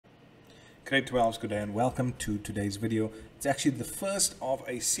Grade 12s, good day and welcome to today's video. It's actually the first of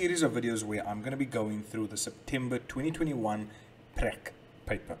a series of videos where I'm going to be going through the September 2021 PRAC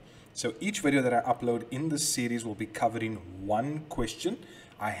paper. So each video that I upload in this series will be covering one question.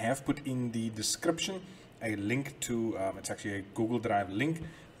 I have put in the description a link to, it's actually a Google Drive link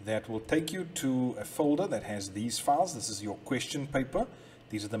that will take you to a folder that has these files. This is your question paper.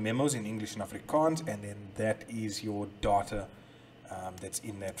 These are the memos in English and Afrikaans, and then that is your data that's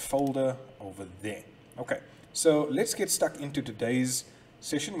in that folder over there. Okay, so let's get stuck into today's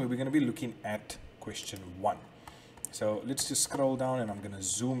session where we're going to be looking at question 1. So let's just scroll down and I'm going to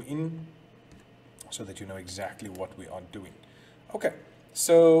zoom in so that you know exactly what we are doing. Okay,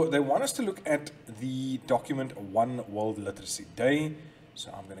 so they want us to look at the document One World Literacy Day.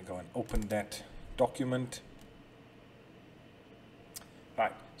 So I'm going to go and open that document.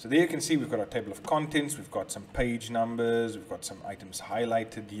 Right, so there you can see we've got our table of contents, we've got some page numbers, we've got some items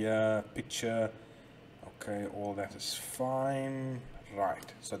highlighted here, picture. Okay, all that is fine.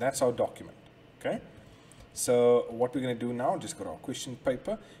 Right, so that's our document. Okay, so what we're going to do now, just go to our question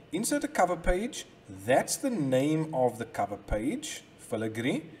paper, insert a cover page. That's the name of the cover page,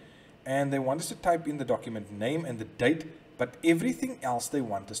 filigree, and they want us to type in the document name and the date, but everything else they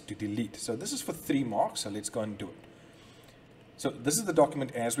want us to delete. So this is for 3 marks, so let's go and do it. So this is the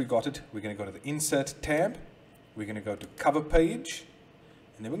document as we got it. We're going to go to the Insert tab. We're going to go to Cover Page.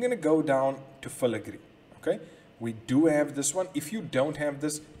 And then we're going to go down to Filigree. Okay? We do have this one. If you don't have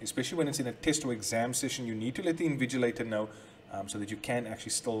this, especially when it's in a test or exam session, you need to let the invigilator know so that you can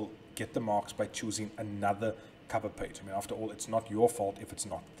actually still get the marks by choosing another cover page. I mean, after all, it's not your fault if it's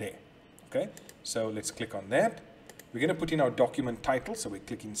not there. Okay? So let's click on that. We're going to put in our document title. So we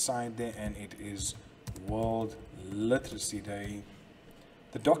click inside there and it is World Literacy Day.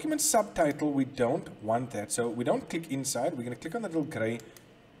 The document subtitle, we don't want that, so we don't click inside. We're going to click on the little gray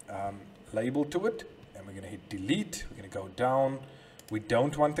label to it, and we're going to hit delete. We're going to go down. We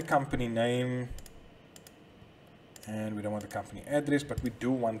don't want the company name, and we don't want the company address, but we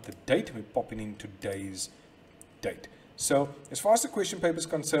do want the date. We're popping in today's date. So as far as the question paper is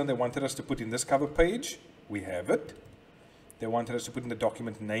concerned, they wanted us to put in this cover page. We have it. They wanted us to put in the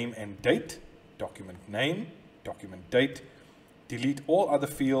document name and date. Document name, document date, delete all other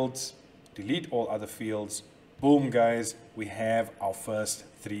fields, delete all other fields. Boom, guys, we have our first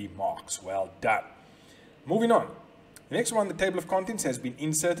 3 marks. Well done. Moving on. The next one, the table of contents has been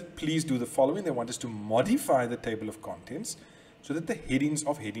inserted. Please do the following. They want us to modify the table of contents so that the headings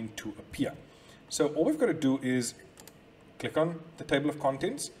of heading 2 appear. So all we've got to do is click on the table of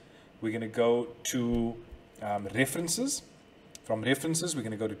contents. We're going to go to references. From references, we're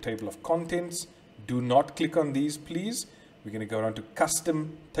going to go to table of contents. Do not click on these, please. We're going to go down to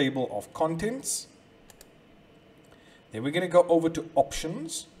custom table of contents. Then we're going to go over to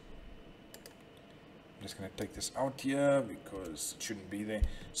options. I'm just going to take this out here because it shouldn't be there.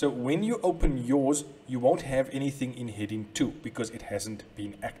 So when you open yours, you won't have anything in heading 2 because it hasn't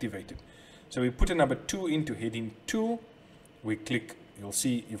been activated. So we put a number 2 into heading 2. We click, you'll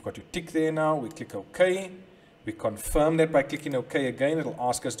see you've got your tick there now. We click OK. We confirm that by clicking OK again. It'll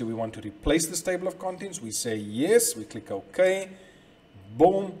ask us, do we want to replace this table of contents? We say yes. We click OK.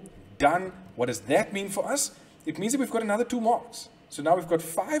 Boom. Done. What does that mean for us? It means that we've got another 2 marks. So now we've got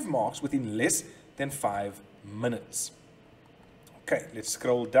 5 marks within less than 5 minutes. Okay, let's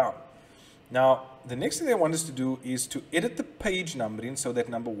scroll down. Now, the next thing they want us to do is to edit the page numbering so that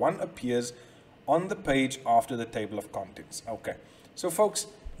number 1 appears on the page after the table of contents. Okay, so folks,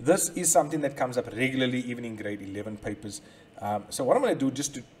 this is something that comes up regularly, even in grade 11 papers. So what I'm going to do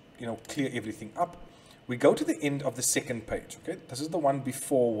just to clear everything up, we go to the end of the 2nd page. Okay, this is the one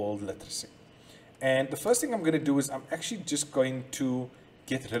before World Literacy. And the first thing I'm going to do is I'm actually just going to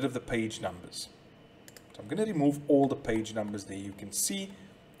get rid of the page numbers. So I'm going to remove all the page numbers there. You can see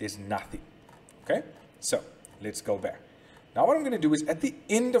there's nothing. Okay, so let's go back. Now what I'm going to do is at the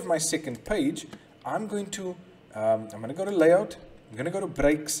end of my 2nd page, I'm going to go to layout. I'm going to go to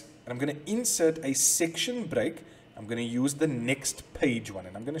breaks, and I'm going to insert a section break. I'm going to use the next page one,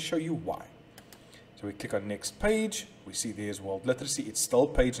 and I'm going to show you why. So we click on next page. We see there's World Literacy. It's still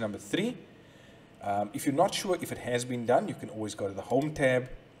page number 3. If you're not sure if it has been done, you can always go to the Home tab,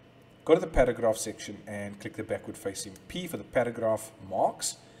 go to the paragraph section, and click the backward facing P for the paragraph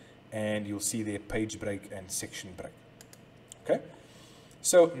marks, and you'll see there page break and section break. Okay.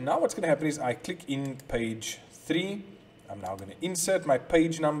 So now what's going to happen is I click in page 3. I'm now going to insert my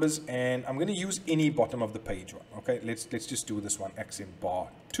page numbers, and I'm going to use any bottom of the page one. Okay, let's just do this one, accent bar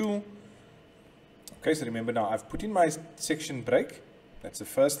 2. Okay, so remember now I've put in my section break. That's the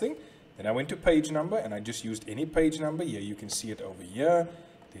first thing. Then I went to page number, and I just used any page number. Here you can see it over here.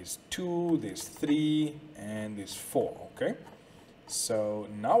 there's 2, there's 3, and there's 4, okay? So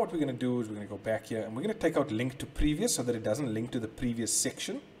now what we're going to do is we're going to go back here and we're going to take out link to previous so that it doesn't link to the previous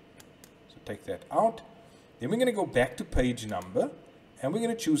section. So take that out. Then we're going to go back to page number and we're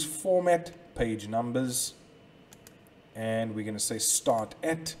going to choose format page numbers, and we're going to say start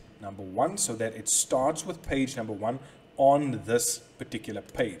at number 1 so that it starts with page number 1 on this particular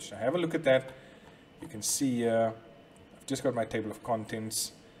page. Now have a look at that. You can see here, I've just got my table of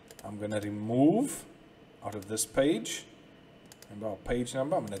contents. I'm going to remove out of this page. Remember our page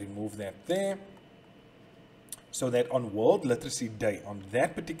number, I'm going to remove that there. So that on World Literacy Day, on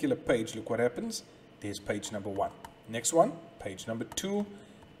that particular page, look what happens. There's page number 1. Next one, page number 2,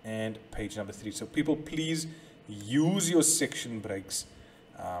 and page number 3. So people, please use your section breaks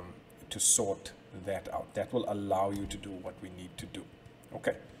to sort that out. That will allow you to do what we need to do.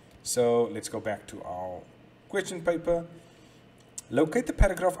 Okay, so let's go back to our question paper. Locate the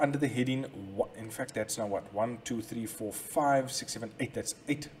paragraph under the heading. In fact, that's now what? 1, 2, 3, 4, 5, 6, 7, 8. That's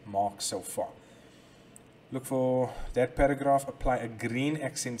 8 marks so far. Look for that paragraph. Apply a green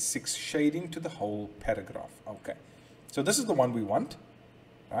accent 6 shading to the whole paragraph. Okay, so this is the one we want,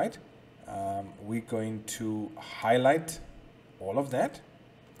 right? We're going to highlight all of that.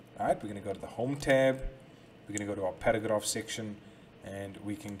 Right? We're going to go to the home tab. We're going to go to our paragraph section, and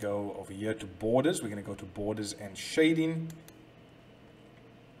we can go over here to borders. We're going to go to borders and shading.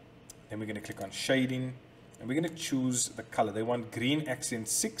 Then we're going to click on shading, and we're going to choose the color. They want green accent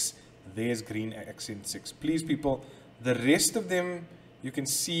 6. There's green accent 6. Please, people, the rest of them, you can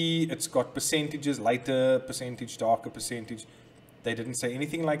see it's got percentages, lighter percentage, darker percentage. They didn't say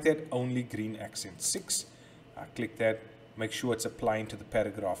anything like that, only green accent 6. Click that, make sure it's applying to the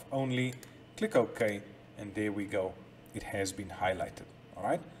paragraph only. Click OK, and there we go. It has been highlighted. All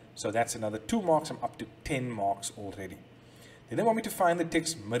right, so that's another 2 marks. I'm up to 10 marks already. Then they want me to find the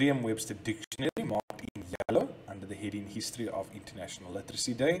text Merriam-Webster Dictionary marked in yellow under the heading History of International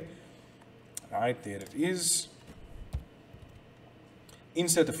Literacy Day. Right, there it is.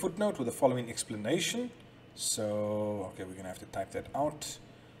 Insert a footnote with the following explanation. So, okay, we're going to have to type that out.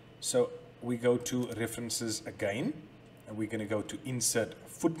 So we go to references again, and we're going to go to insert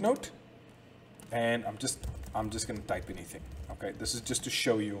footnote, and I'm just going to type anything. Okay, this is just to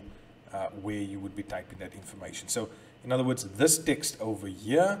show you where you would be typing that information. So in other words, this text over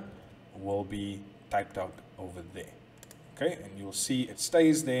here will be typed out over there. Okay, and you'll see it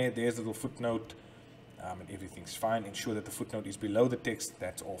stays there. There's the little footnote, and everything's fine. Ensure that the footnote is below the text.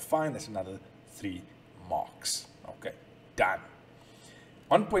 That's all fine. That's another 3 marks. Okay, done.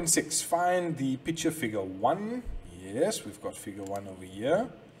 1.6, find the picture figure 1. Yes, we've got figure 1 over here.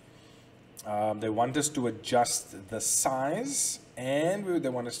 They want us to adjust the size, and they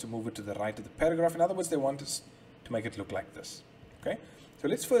want us to move it to the right of the paragraph. In other words, they want us to make it look like this. Okay, so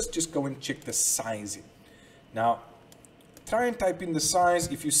let's first just go and check the sizing. Now, try and type in the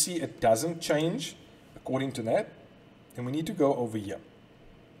size. If you see it doesn't change according to that, then we need to go over here.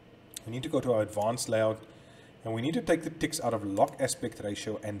 We need to go to our advanced layout, and we need to take the text out of lock aspect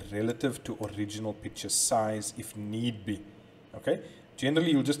ratio and relative to original picture size if need be. Okay,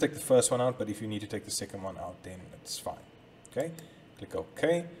 generally you'll just take the first one out, but if you need to take the second one out, then it's fine. Okay, click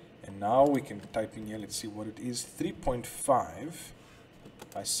OK, and now we can type in here. Let's see what it is. 3.5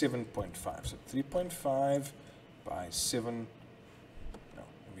 by 7.5. So 3.5 by 7. No,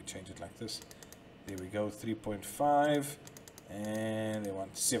 let me change it like this. There we go. 3.5, and they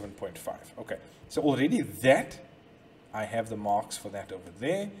want 7.5. Okay, so already that I have the marks for that over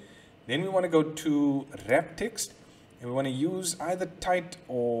there. Then we want to go to wrap text, and we want to use either tight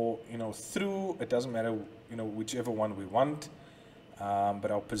or through. It doesn't matter, whichever one we want.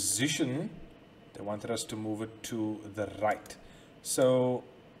 But our position, they wanted us to move it to the right, so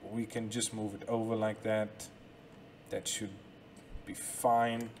we can just move it over like that. That should be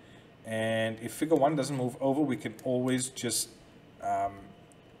fine. And if figure 1 doesn't move over, we can always just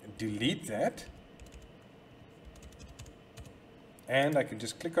delete that, and I can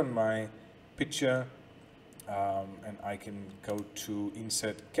just click on my picture, and I can go to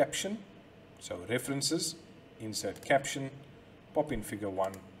insert caption. So references, insert caption, pop in figure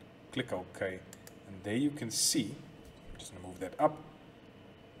 1, click OK, and there you can see. I'm just going to move that up,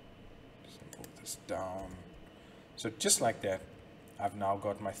 just move this down. So just like that, I've now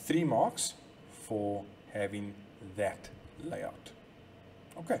got my 3 marks for having that layout.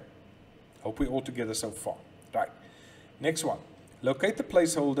 Okay, hope we're all together so far. Right, next one. Locate the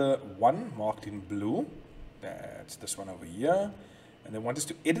placeholder 1 marked in blue. That's this one over here. And they want us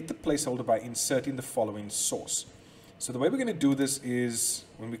to edit the placeholder by inserting the following source. So the way we're going to do this is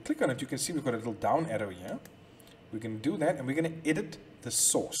when we click on it, you can see we've got a little down arrow here. We're going to do that, and we're going to edit the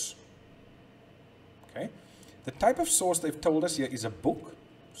source. Okay, the type of source they've told us here is a book,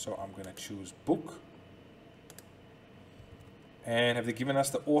 so I'm going to choose book. And have they given us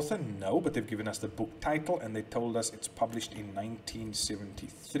the author? No, but they've given us the book title, and they told us it's published in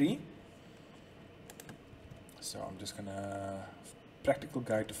 1973. So I'm just going to Practical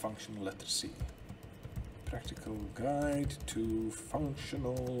Guide to Functional Literacy. Practical Guide to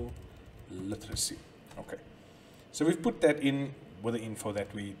Functional Literacy. Okay, so we've put that in with the info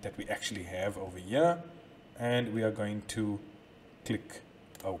that we actually have over here, and we are going to click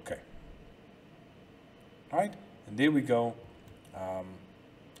OK. Right, and there we go.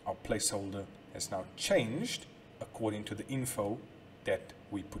 Our placeholder has now changed according to the info that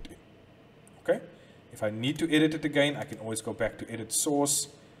we put in. Okay, if I need to edit it again, I can always go back to edit source,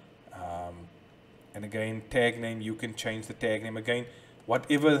 and again, tag name, you can change the tag name again.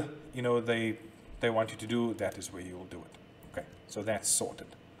 Whatever they want you to do, that is where you will do it. Okay, so that's sorted.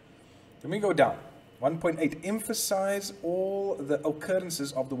 Then we go down. 1.8, emphasize all the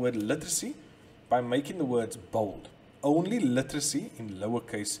occurrences of the word literacy by making the words bold. Only literacy in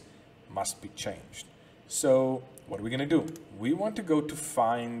lowercase must be changed. So what are we going to do? We want to go to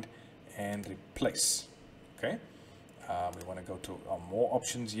find and replace. Okay, we want to go to our more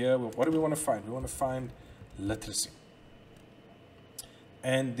options here. What do we want to find? We want to find literacy.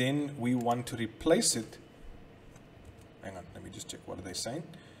 And then we want to replace it. Hang on, let me just check. What are they saying?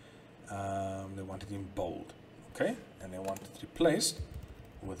 They want it in bold. Okay, and they want it replaced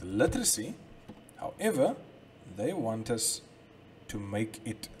with literacy. However, they want us to make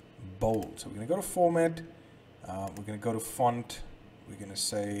it bold. So we're going to go to format. We're going to go to font. We're going to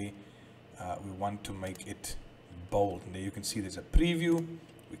say we want to make it bold. And there you can see there's a preview.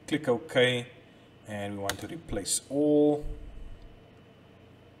 We click OK, and we want to replace all.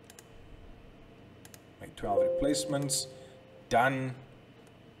 Make 12 replacements. Done.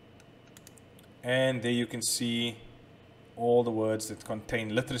 And there you can see all the words that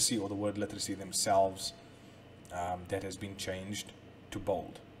contain literacy or the word literacy themselves. That has been changed to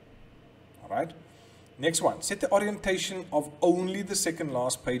bold. All right. Next one, set the orientation of only the second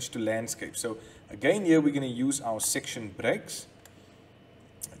last page to landscape. So again, here we're going to use our section breaks.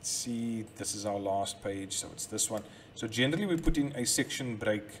 Let's see, this is our last page, so it's this one. So generally we put in a section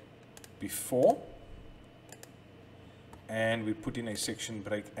break before, and we put in a section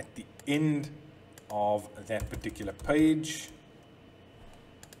break at the end of that particular page.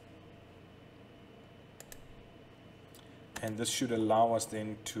 And this should allow us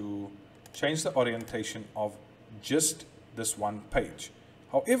then to change the orientation of just this one page.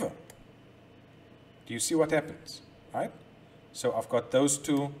 However, do you see what happens, right? So I've got those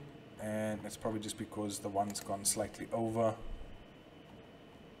two, and that's probably just because the one's gone slightly over.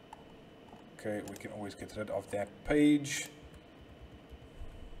 Okay, we can always get rid of that page.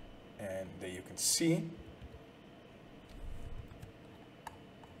 And there you can see.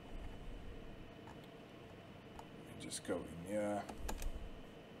 Just go in here.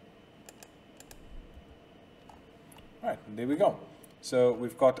 Right, and there we go. So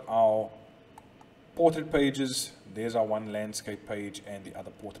we've got our portrait pages. There's our one landscape page and the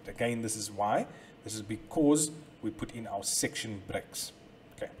other portrait. Again, this is why. This is because we put in our section breaks.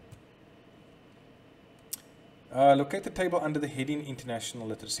 Okay. Locate the table under the heading International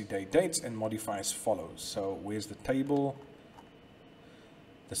Literacy Day dates and modify as follows. So where's the table?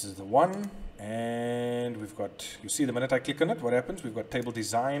 This is the one, and we've got, you see the minute I click on it, what happens? We've got table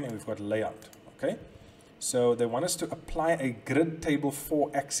design and we've got layout. Okay, so they want us to apply a grid table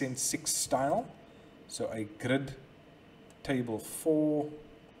 4 accent 6 style. So a grid table 4,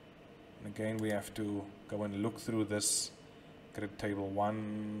 and again we have to go and look through this. Grid table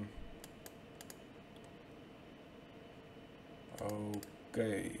 1.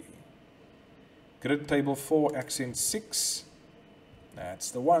 Okay, grid table 4 accent 6.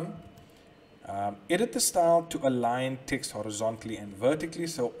 That's the one. Edit the style to align text horizontally and vertically.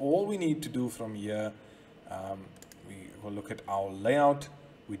 So all we need to do from here, we will look at our layout.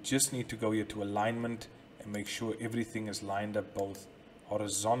 We just need to go here to alignment and make sure everything is lined up both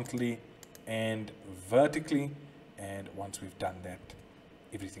horizontally and vertically. And once we've done that,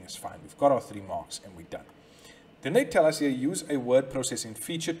 everything is fine. We've got our 3 marks and we're done. Then they tell us here, use a word processing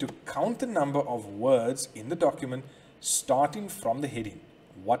feature to count the number of words in the document starting from the heading,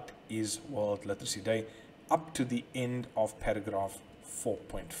 what is World Literacy Day, up to the end of paragraph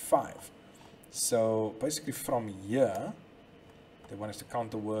 4.5. So basically from here, they want us to count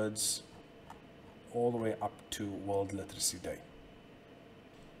the words all the way up to World Literacy Day.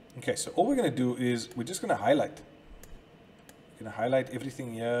 Okay, so all we're going to do is we're just going to highlight. We're going to highlight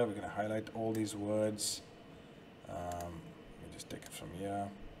everything here. We're going to highlight all these words. Let me Just take it from here.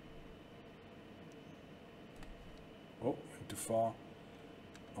 Oh, went too far.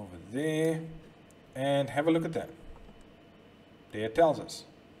 Over there. And have a look at that. There it tells us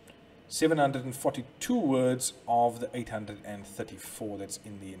 742 words of the 834 that's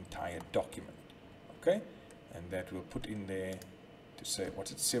in the entire document. Okay, and that we'll put in there to say, what's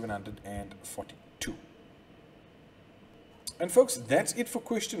it, 742. And folks, that's it for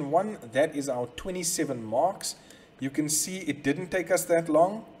question 1. That is our 27 marks. You can see it didn't take us that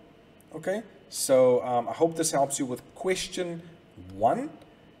long. Okay, so I hope this helps you with question 1.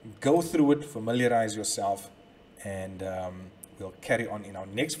 Go through it, familiarize yourself, and we'll carry on in our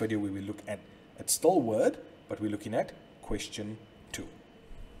next video where we look at, it's still word, but we're looking at question